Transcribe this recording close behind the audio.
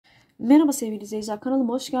Merhaba sevgili izleyiciler,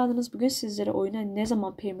 kanalıma hoş geldiniz. Bugün sizlere oyuna ne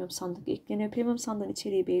zaman premium sandık ekleniyor, premium sandığın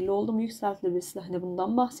içeriği belli oldu mu, yükseltilebilir silah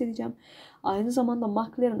bundan bahsedeceğim. Aynı zamanda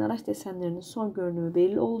Mclaren araç desenlerinin son görünümü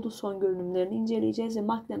belli oldu. Son görünümlerini inceleyeceğiz ve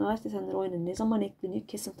Mclaren araç desenleri oyuna ne zaman ekleniyor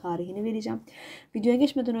kesin tarihini vereceğim. Videoya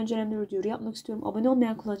geçmeden önce önemli bir duyuru yapmak istiyorum. Abone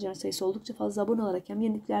olmayan kullanıcıların sayısı oldukça fazla. Abone olarak hem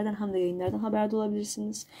yeniliklerden hem de yayınlardan haberdar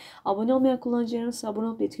olabilirsiniz. Abone olmayan kullanıcıların ise abone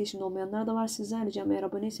olup etkileşimde olmayanlar da var. Sizden ricam eğer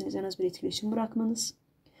aboneyseniz en az bir etkileşim bırakmanız.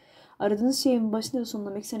 Aradığınız şeyin başında ve sonunda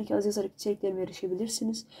Mclaren az yazarak içeriklerime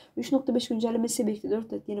erişebilirsiniz. 3.5 güncellemesi birlikte 4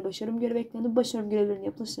 adet yeni başarım görevi eklendi. Başarım görevlerinin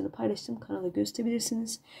yapılışlarını paylaştığım kanala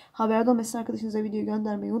gösterebilirsiniz. Haberdar olmasın arkadaşınıza videoyu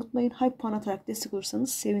göndermeyi unutmayın. Hype puan atarak destek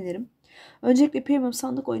olursanız sevinirim. Öncelikle premium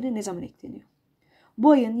sandık oyuna ne zaman ekleniyor?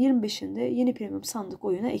 Bu ayın 25'inde yeni premium sandık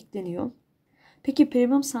oyuna ekleniyor. Peki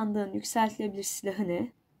premium sandığın yükseltilebilir silahı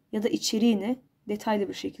ne? Ya da içeriği ne? Detaylı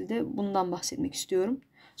bir şekilde bundan bahsetmek istiyorum.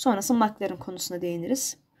 Sonrasında Mclaren konusuna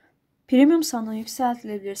değiniriz. Premium sandığın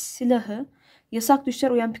yükseltilebilir silahı yasak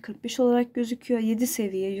düşler UMP45 olarak gözüküyor. 7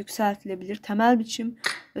 seviye yükseltilebilir temel biçim,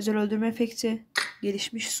 özel öldürme efekti,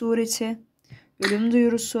 gelişmiş sureti, ölüm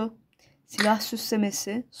duyurusu, silah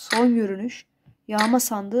süslemesi, son görünüş, yağma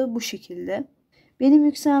sandığı bu şekilde. Benim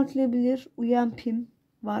yükseltilebilir UMP'im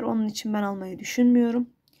var, onun için ben almayı düşünmüyorum.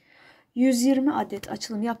 120 adet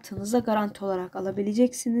açılım yaptığınızda garanti olarak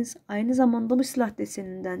alabileceksiniz. Aynı zamanda bu silah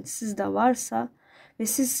deseninden sizde varsa ve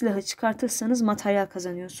siz silahı çıkartırsanız materyal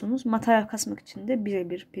kazanıyorsunuz. Materyal kasmak için de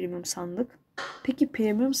birebir premium sandık. Peki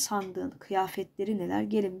premium sandığın kıyafetleri neler?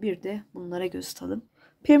 Gelin bir de bunlara göz atalım.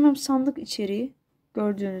 Premium sandık içeriği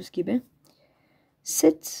gördüğünüz gibi.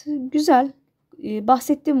 Set güzel.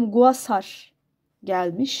 Bahsettiğim guasar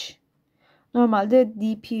gelmiş. Normalde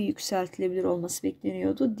DP yükseltilebilir olması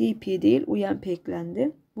bekleniyordu. DP değil, UMP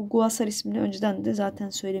eklendi. Bu guasar ismini önceden de zaten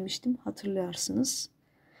söylemiştim. Hatırlarsınız.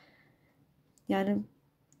 Yani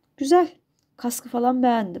güzel. Kaskı falan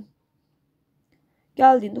beğendim.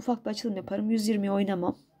 Geldiğinde ufak bir açılım yaparım. 120'ye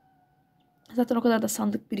oynamam. Zaten o kadar da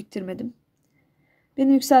sandık biriktirmedim.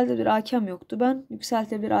 Benim yükseltilebilir AK'm yoktu. Ben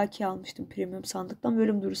yükseltilebilir AK almıştım premium sandıktan.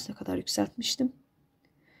 Ölüm duyurusuna kadar yükseltmiştim.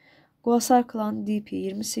 Guasar Klan DP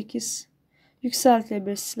 28.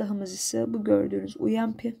 Yükseltilebilir silahımız ise bu gördüğünüz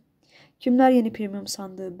UMP. Kimler yeni premium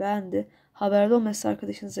sandığı beğendi? Haberdar olmasa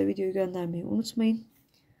arkadaşınıza videoyu göndermeyi unutmayın.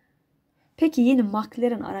 Peki yeni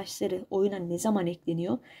Mclaren araçları oyuna ne zaman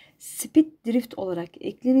ekleniyor? Speed Drift olarak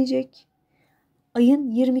eklenecek.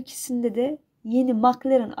 Ayın 22'sinde de yeni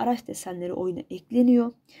Mclaren araç desenleri oyuna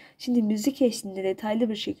ekleniyor. Şimdi müzik eşliğinde detaylı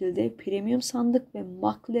bir şekilde premium sandık ve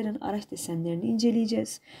Mclaren araç desenlerini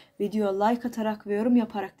inceleyeceğiz. Videoya like atarak ve yorum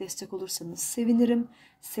yaparak destek olursanız sevinirim.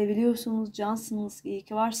 Seviliyorsunuz, cansınız, iyi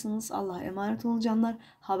ki varsınız. Allah'a emanet olun canlar.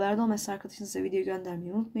 Haberdar olmasa arkadaşınıza videoyu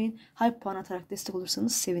göndermeyi unutmayın. Hype puan atarak destek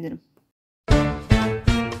olursanız sevinirim.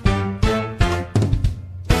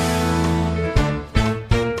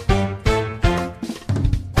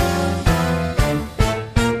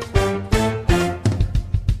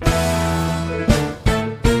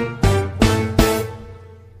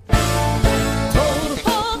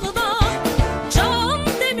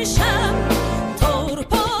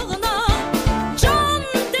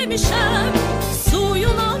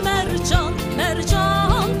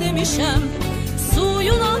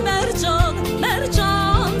 Suyuna mercan,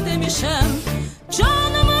 mercan demişem.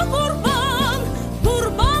 Canıma kurban,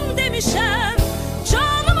 kurban demişem.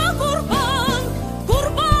 Canıma kurban,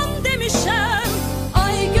 kurban demişem.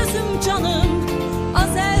 Ay gözüm canım,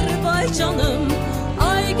 Azerbaycanım.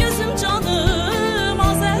 Ay gözüm canım,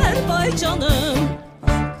 Azerbaycanım.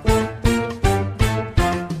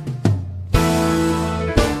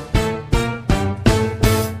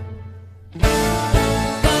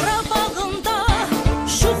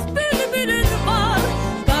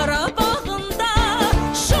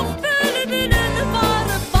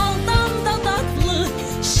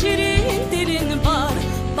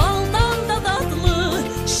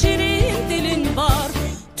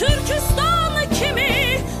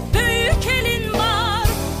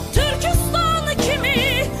 Türkistan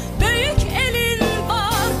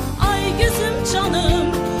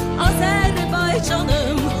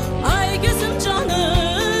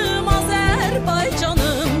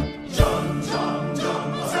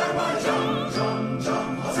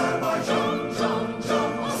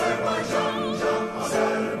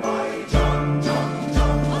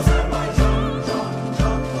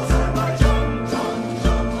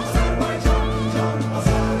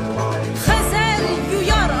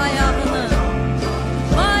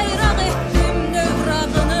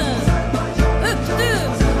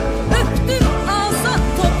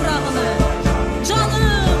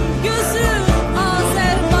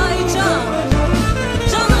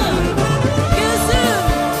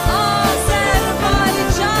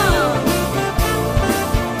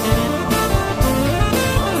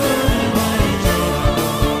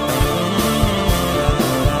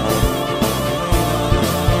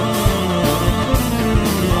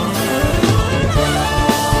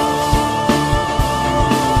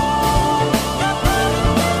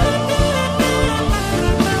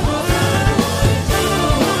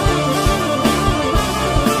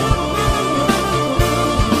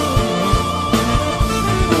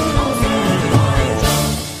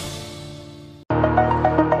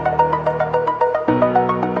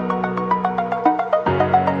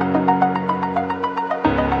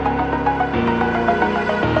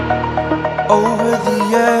over the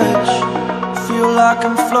edge. Feel like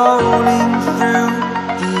I'm floating through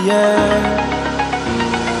the air.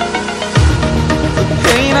 The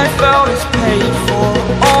pain I felt is paid for,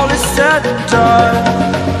 all is said and done.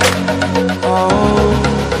 Oh,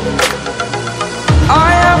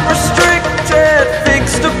 I am restricted,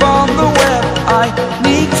 fixed upon the web. I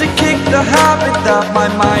need to kick the habit that my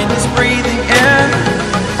mind is breathing in.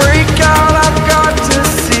 Break out, I've got to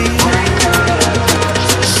see.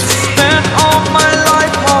 Spent all my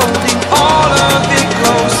life holding all of it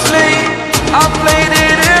closely. I played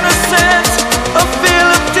it innocent, a feel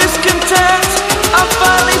of discontent. I'm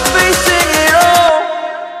finally facing it all,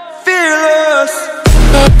 fearless.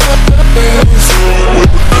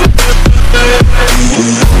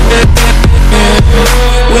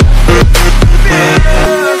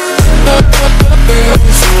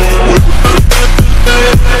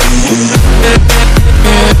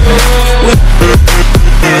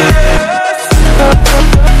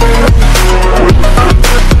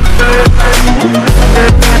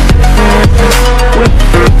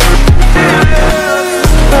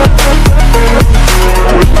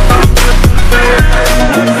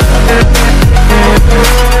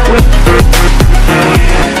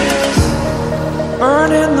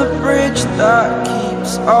 Burning the bridge that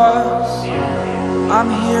keeps us. I'm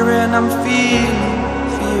here and I'm feeling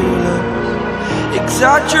fearless.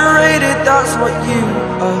 Exaggerated, that's what you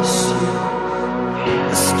assume.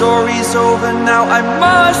 The story's over now, I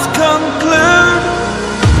must conclude.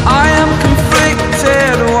 I am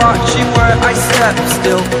conflicted, watching where I step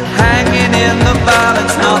still, hanging in the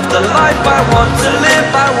balance. Not the life I want to live,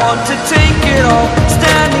 I want to take it all.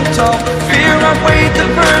 Standing tall, fear outweighed the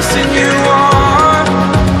person you are.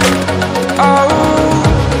 Oh,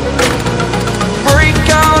 break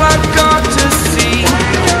out, I've got to see.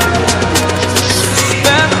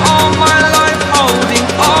 Spent all my life holding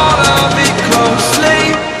all of it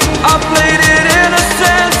closely. I played it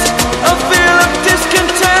innocent, a feel of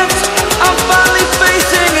discontent. I'm finally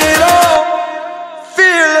facing it all,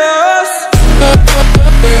 fearless.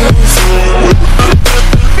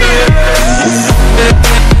 Fearless.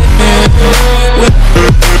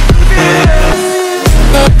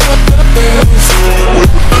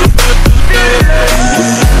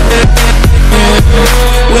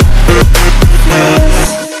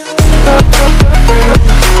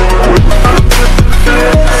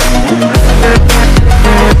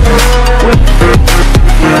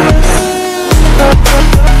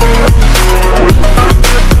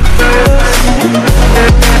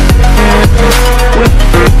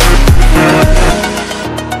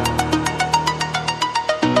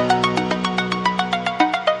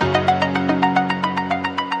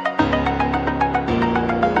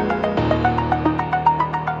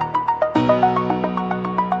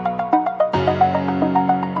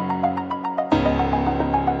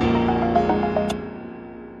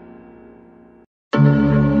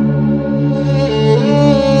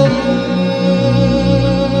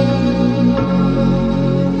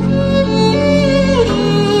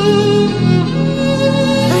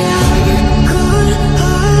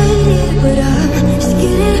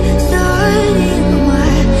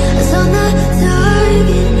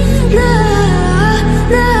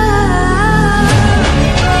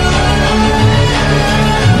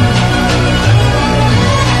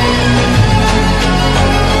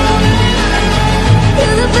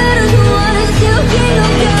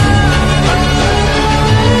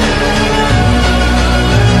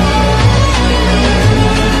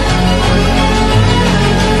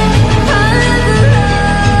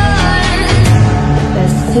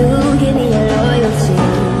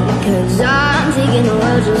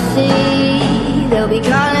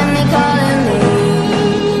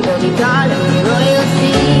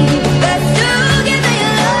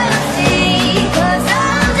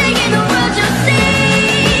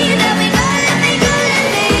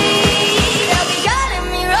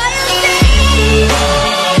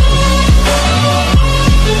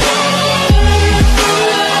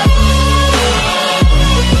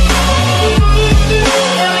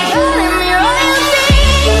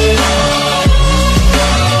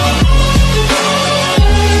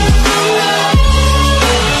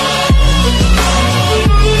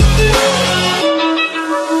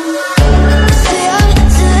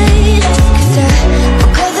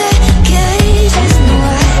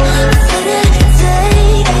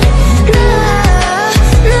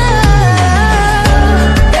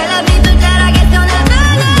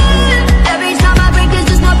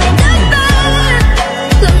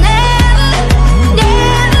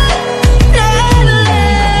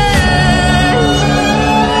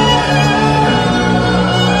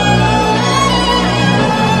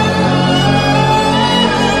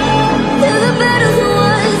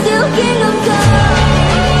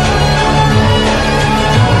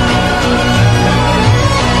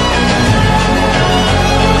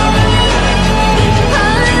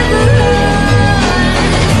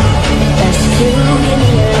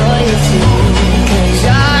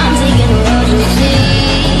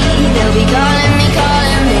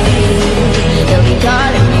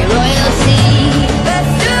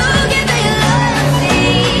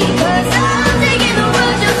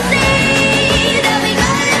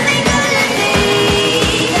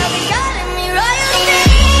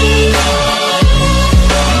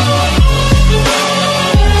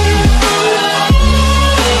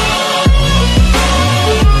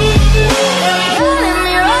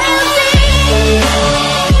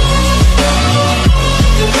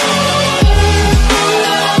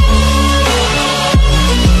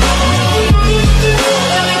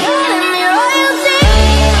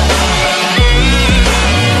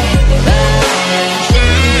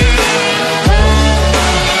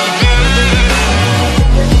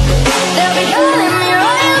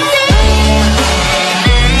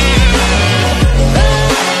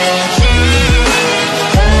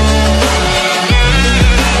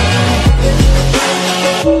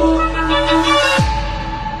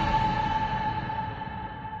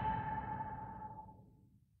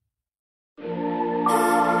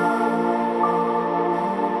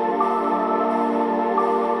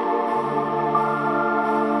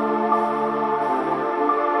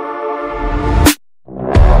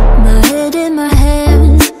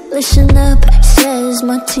 listen up, says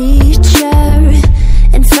my teacher.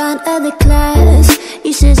 In front of the class,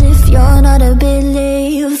 he says if you're not a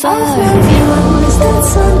believer, I've loved you, is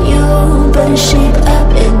that's on you. Better shape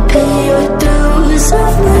up and pay your dues.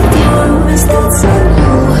 I've loved you, is that's on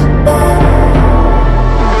you.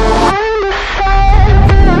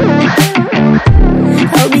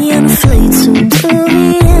 I'll be on a flight soon to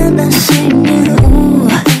the end. I sing you.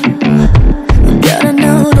 Gotta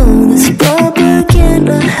know all this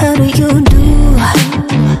propaganda. How do you do?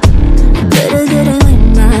 Better get it with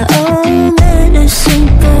my own medicine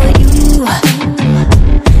for you.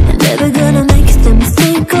 Never gonna make them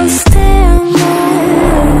think I'll stand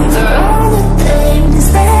more. For all the things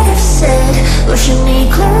that I've said, pushing me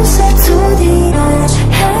closer to the edge.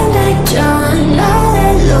 And I don't know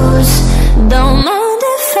that lose. Don't mind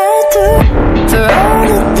if I do. For all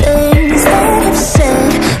the things that I've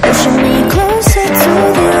said, pushing me closer to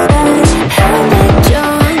the edge. And I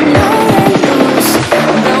don't know that lose.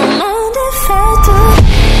 Don't mind if I do.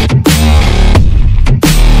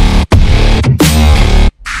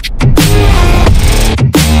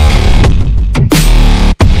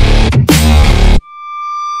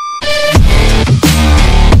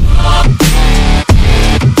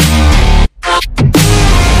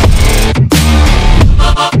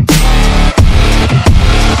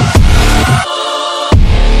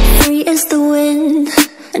 Free as the wind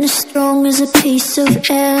and as strong as a piece of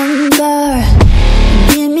amber.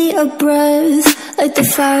 Give me a breath like the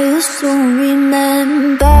fire you'll soon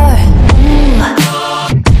remember. Ooh.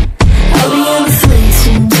 I'll be on the fleet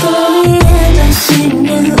soon to the end. I'm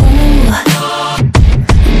singing. Ooh.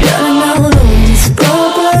 Gotta know all this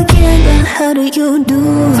propaganda. How do you do?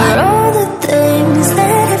 For all the things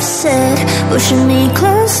that I've said, pushing me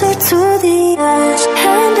closer to the edge.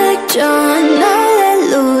 And I don't know that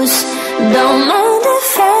lose. Don't mind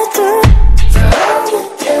if I do. For all the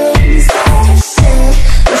things that I've said,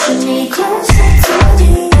 pushing me closer to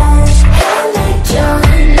the edge. And I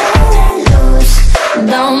don't know that lose.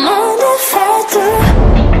 Don't mind if I do.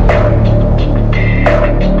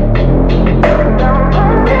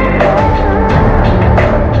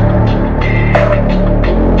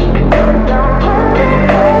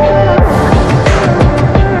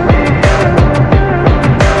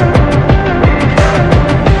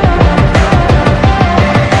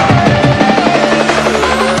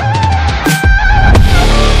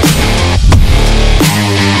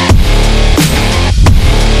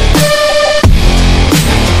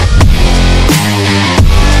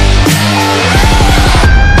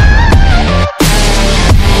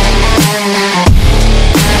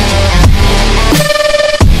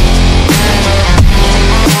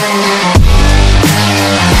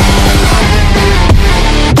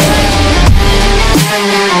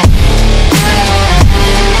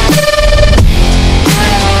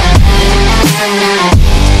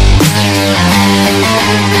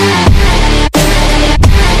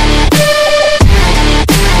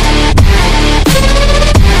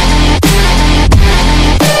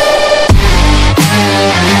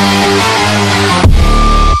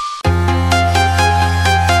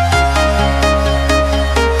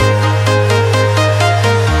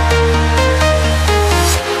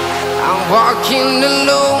 Walking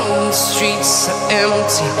alone, the streets are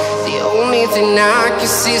empty. The only thing I can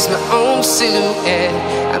see is my own silhouette.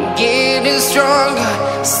 I'm getting stronger,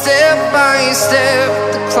 step by step.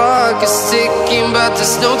 The clock is ticking, but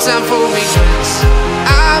there's no time for regrets.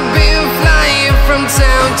 I've been flying from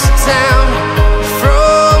town to